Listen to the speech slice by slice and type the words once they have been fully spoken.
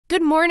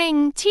Good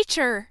morning,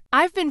 teacher.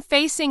 I've been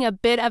facing a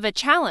bit of a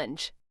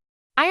challenge.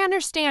 I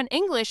understand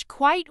English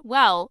quite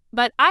well,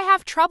 but I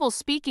have trouble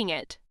speaking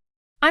it.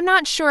 I'm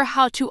not sure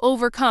how to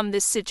overcome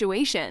this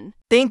situation.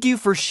 Thank you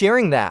for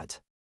sharing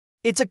that.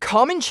 It's a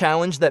common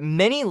challenge that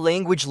many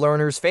language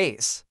learners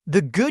face.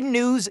 The good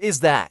news is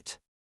that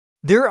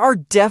there are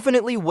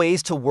definitely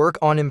ways to work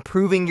on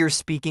improving your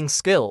speaking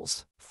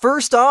skills.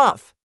 First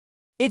off,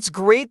 it's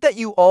great that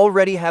you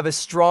already have a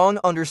strong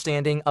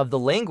understanding of the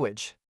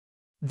language.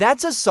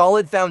 That's a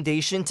solid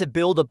foundation to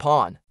build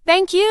upon.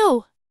 Thank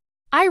you.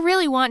 I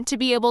really want to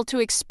be able to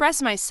express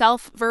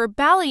myself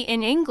verbally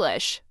in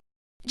English,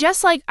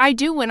 just like I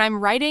do when I'm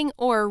writing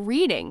or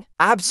reading.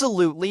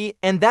 Absolutely,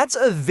 and that's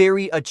a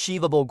very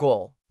achievable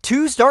goal.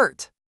 To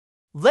start,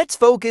 let's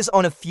focus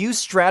on a few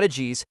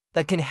strategies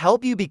that can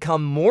help you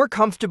become more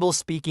comfortable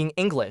speaking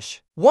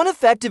English. One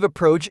effective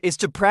approach is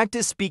to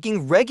practice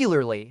speaking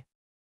regularly.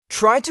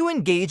 Try to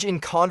engage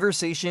in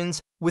conversations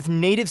with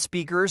native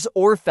speakers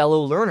or fellow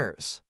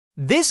learners.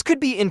 This could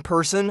be in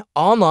person,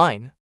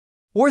 online,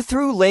 or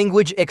through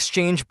language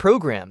exchange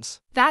programs.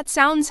 That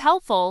sounds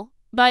helpful,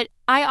 but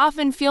I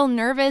often feel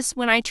nervous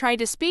when I try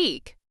to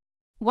speak.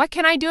 What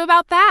can I do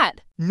about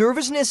that?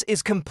 Nervousness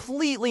is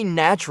completely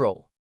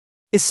natural,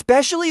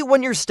 especially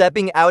when you're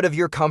stepping out of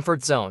your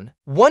comfort zone.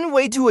 One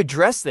way to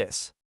address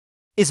this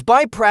is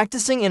by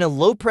practicing in a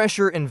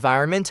low-pressure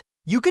environment.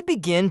 You could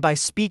begin by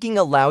speaking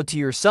aloud to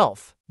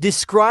yourself.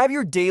 Describe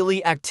your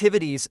daily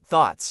activities,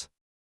 thoughts,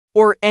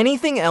 or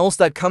anything else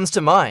that comes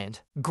to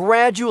mind.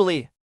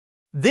 Gradually,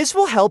 this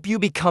will help you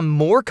become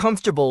more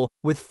comfortable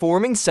with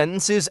forming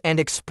sentences and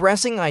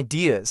expressing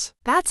ideas.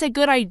 That's a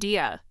good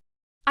idea.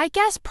 I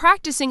guess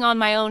practicing on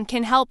my own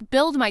can help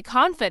build my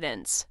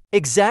confidence.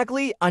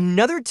 Exactly.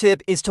 Another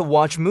tip is to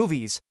watch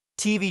movies,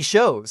 TV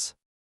shows,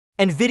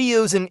 and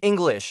videos in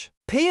English.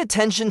 Pay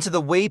attention to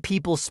the way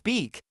people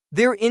speak,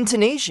 their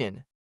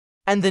intonation,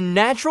 and the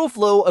natural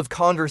flow of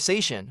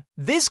conversation.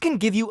 This can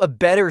give you a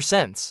better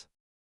sense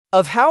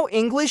of how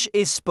English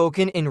is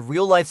spoken in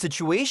real-life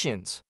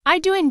situations. I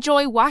do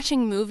enjoy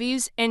watching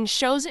movies and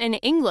shows in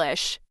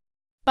English,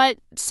 but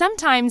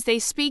sometimes they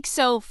speak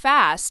so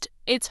fast,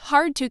 it's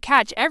hard to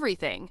catch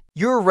everything.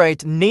 You're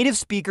right, native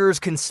speakers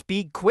can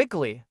speak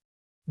quickly.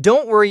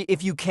 Don't worry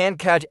if you can't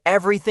catch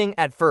everything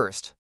at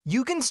first.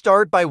 You can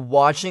start by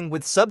watching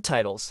with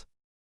subtitles.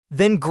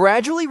 Then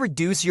gradually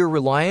reduce your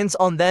reliance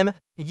on them.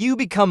 You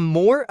become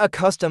more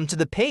accustomed to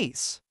the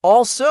pace.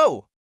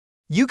 Also,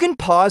 you can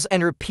pause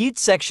and repeat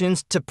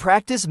sections to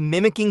practice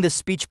mimicking the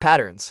speech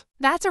patterns.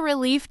 That's a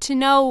relief to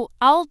know.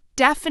 I'll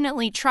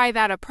definitely try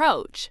that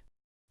approach.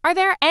 Are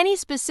there any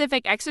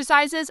specific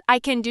exercises I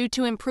can do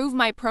to improve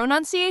my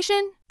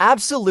pronunciation?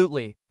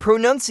 Absolutely.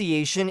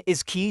 Pronunciation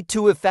is key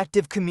to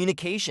effective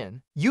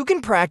communication. You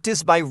can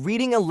practice by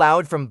reading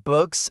aloud from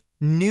books,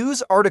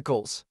 news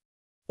articles,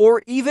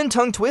 or even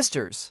tongue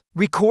twisters.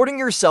 Recording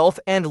yourself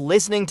and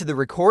listening to the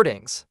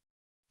recordings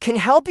can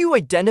help you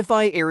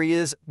identify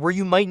areas where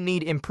you might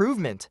need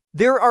improvement.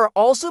 There are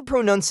also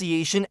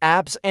pronunciation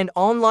apps and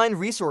online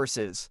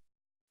resources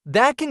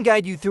that can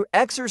guide you through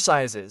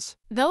exercises.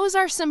 Those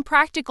are some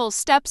practical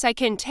steps I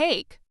can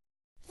take.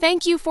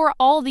 Thank you for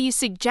all these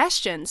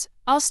suggestions.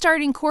 I'll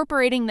start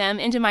incorporating them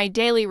into my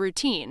daily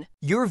routine.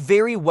 You're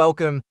very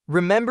welcome.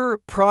 Remember,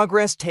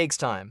 progress takes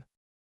time,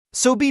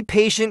 so be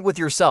patient with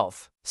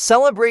yourself.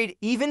 Celebrate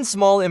even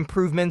small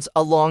improvements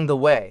along the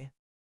way.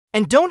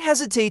 And don't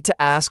hesitate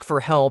to ask for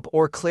help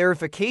or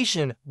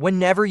clarification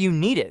whenever you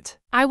need it.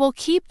 I will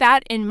keep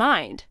that in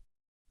mind.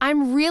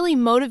 I'm really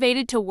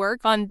motivated to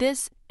work on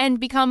this and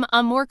become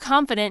a more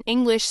confident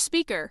English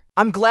speaker.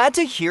 I'm glad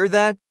to hear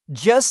that.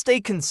 Just stay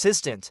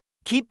consistent,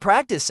 keep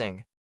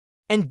practicing,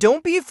 and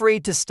don't be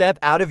afraid to step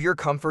out of your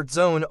comfort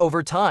zone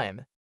over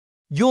time.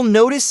 You'll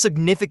notice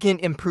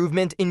significant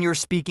improvement in your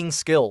speaking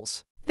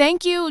skills.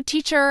 Thank you,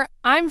 teacher.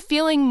 I'm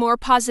feeling more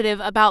positive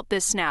about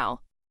this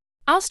now.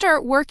 I'll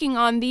start working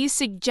on these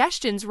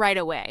suggestions right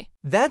away.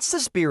 That's the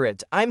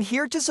spirit. I'm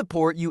here to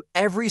support you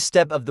every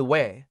step of the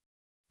way.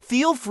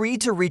 Feel free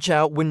to reach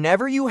out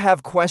whenever you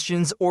have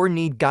questions or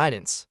need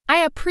guidance. I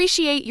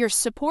appreciate your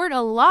support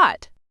a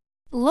lot.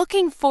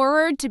 Looking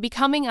forward to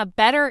becoming a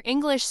better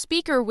English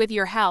speaker with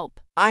your help.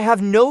 I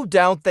have no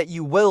doubt that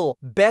you will.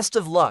 Best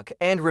of luck,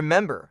 and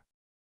remember,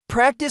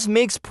 practice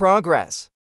makes progress.